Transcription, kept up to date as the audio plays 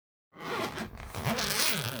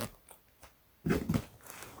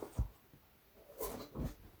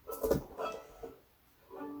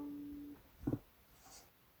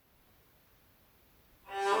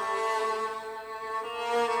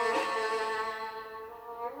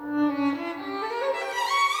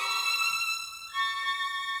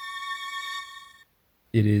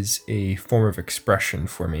it is a form of expression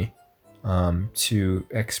for me, to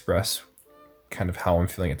express kind of how I'm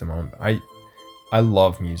feeling at the moment. I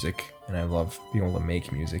love music, and I love being able to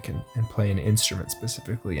make music and play an instrument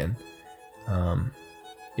specifically, and um,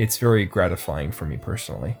 it's very gratifying for me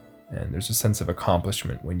personally. And there's a sense of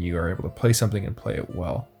accomplishment when you are able to play something and play it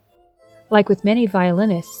well. Like with many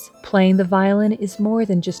violinists, playing the violin is more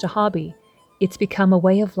than just a hobby. It's become a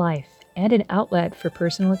way of life and an outlet for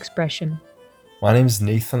personal expression. My name is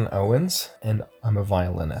Nathan Owens, and I'm a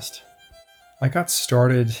violinist. I got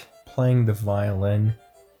started playing the violin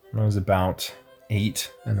when I was about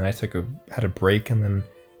 8, and then I had a break, and then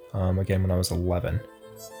again when I was 11.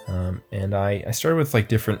 And I started with like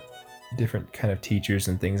different kind of teachers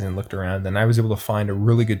and things, and looked around, and I was able to find a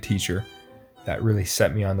really good teacher that really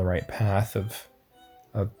set me on the right path of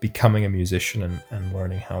becoming a musician, and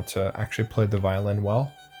learning how to actually play the violin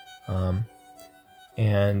well. Um,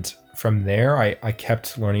 and from there, I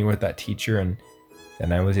kept learning with that teacher,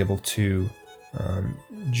 and I was able to um,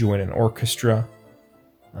 join an orchestra,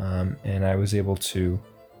 and I was able to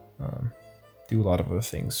um, do a lot of other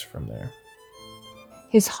things from there.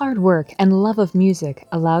 His hard work and love of music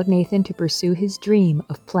allowed Nathan to pursue his dream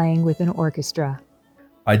of playing with an orchestra.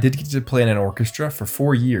 I did get to play in an orchestra for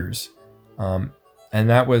 4 years, um, and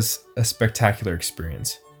that was a spectacular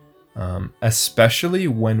experience. Especially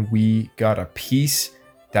when we got a piece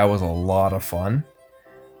that was a lot of fun,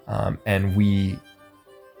 and we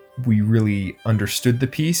really understood the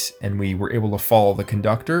piece, and we were able to follow the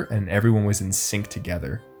conductor, and everyone was in sync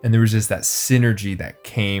together, and there was just that synergy that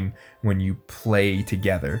came when you play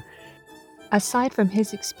together. Aside from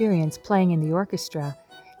his experience playing in the orchestra,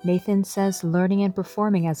 Nathan says learning and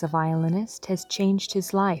performing as a violinist has changed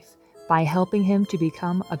his life by helping him to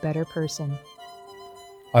become a better person.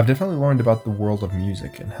 I've definitely learned about the world of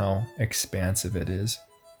music and how expansive it is.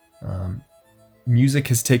 um, Music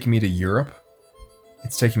has taken me to Europe.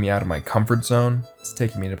 It's taken me out of my comfort zone. It's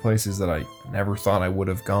taken me to places that I never thought I would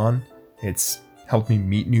have gone. It's helped me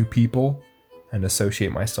meet new people and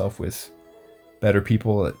associate myself with better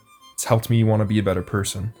people. It's helped me want to be a better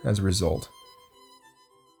person as a result.